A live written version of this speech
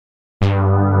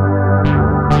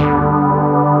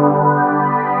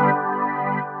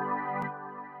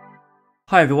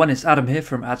Hi everyone, it's Adam here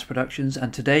from Ads Productions,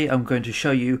 and today I'm going to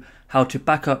show you how to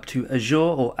back up to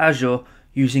Azure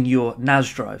using your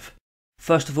NAS drive.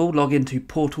 First of all, log into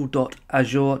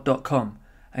portal.azure.com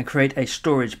and create a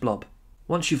storage blob.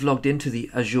 Once you've logged into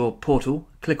the Azure portal,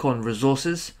 click on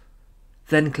Resources,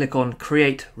 then click on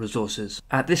Create Resources.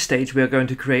 At this stage we are going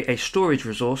to create a storage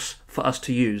resource for us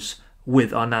to use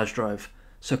with our NAS drive.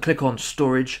 So click on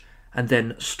Storage and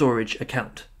then Storage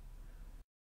Account.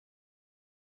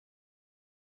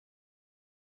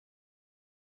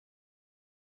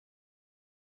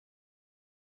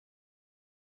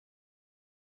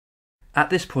 At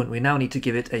this point we now need to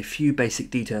give it a few basic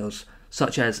details,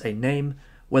 such as a name,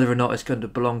 whether or not it's going to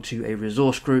belong to a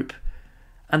resource group,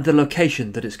 and the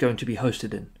location that it's going to be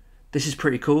hosted in. This is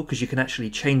pretty cool because you can actually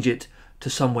change it to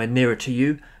somewhere nearer to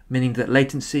you, meaning that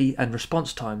latency and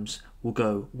response times will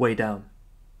go way down.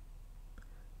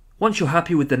 Once you're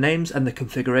happy with the names and the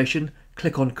configuration,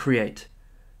 click on Create.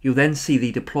 You'll then see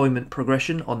the deployment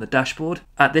progression on the dashboard.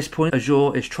 At this point,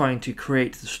 Azure is trying to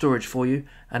create the storage for you,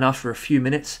 and after a few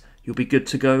minutes, you'll be good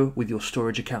to go with your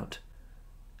storage account.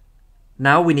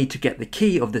 Now we need to get the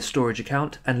key of this storage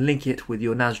account and link it with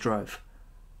your NAS drive.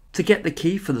 To get the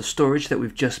key for the storage that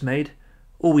we've just made,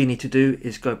 all we need to do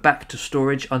is go back to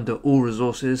Storage under All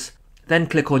Resources, then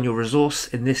click on your resource,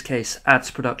 in this case Ads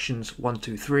Productions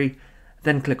 123,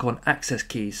 then click on Access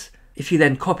Keys. If you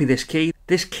then copy this key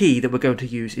that we're going to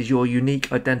use is your unique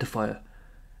identifier.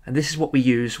 And this is what we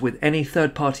use with any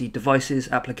third-party devices,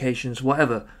 applications,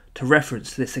 whatever, to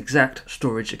reference this exact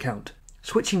storage account.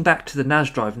 Switching back to the NAS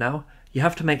drive now, you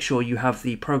have to make sure you have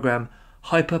the program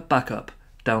Hyper Backup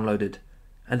downloaded,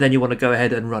 and then you want to go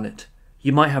ahead and run it.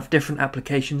 You might have different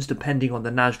applications depending on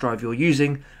the NAS drive you're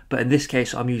using, but in this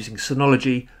case I'm using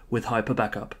Synology with Hyper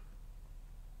Backup.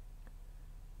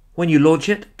 When you launch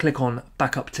it, click on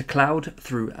Backup to Cloud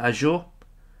through Azure,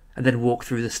 and then walk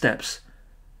through the steps.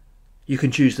 You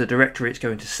can choose the directory it's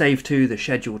going to save to, the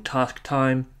scheduled task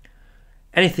time,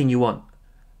 anything you want.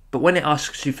 But when it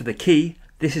asks you for the key,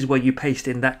 this is where you paste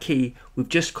in that key we've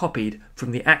just copied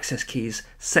from the Access Keys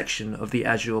section of the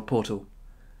Azure portal.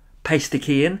 Paste the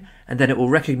key in, and then it will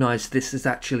recognize this is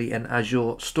actually an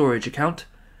Azure storage account,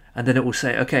 and then it will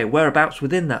say, okay, whereabouts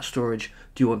within that storage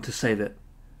do you want to save it?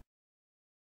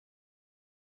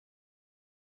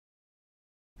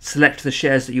 Select the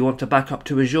shares that you want to back up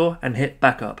to Azure and hit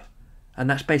Backup. And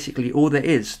that's basically all there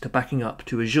is to backing up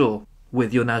to Azure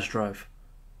with your NAS drive.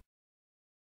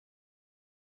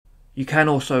 You can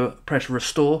also press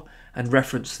Restore and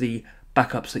reference the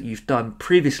backups that you've done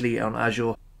previously on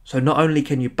Azure. So not only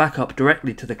can you back up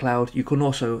directly to the cloud, you can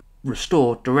also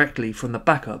restore directly from the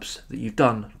backups that you've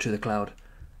done to the cloud.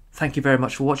 Thank you very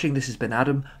much for watching. This has been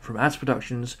Adam from Ads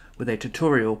Productions with a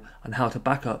tutorial on how to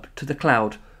back up to the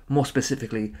cloud, more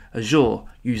specifically Azure,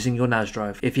 using your NAS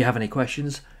drive. If you have any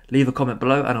questions, leave a comment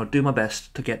below and I'll do my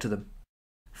best to get to them.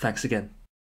 Thanks again.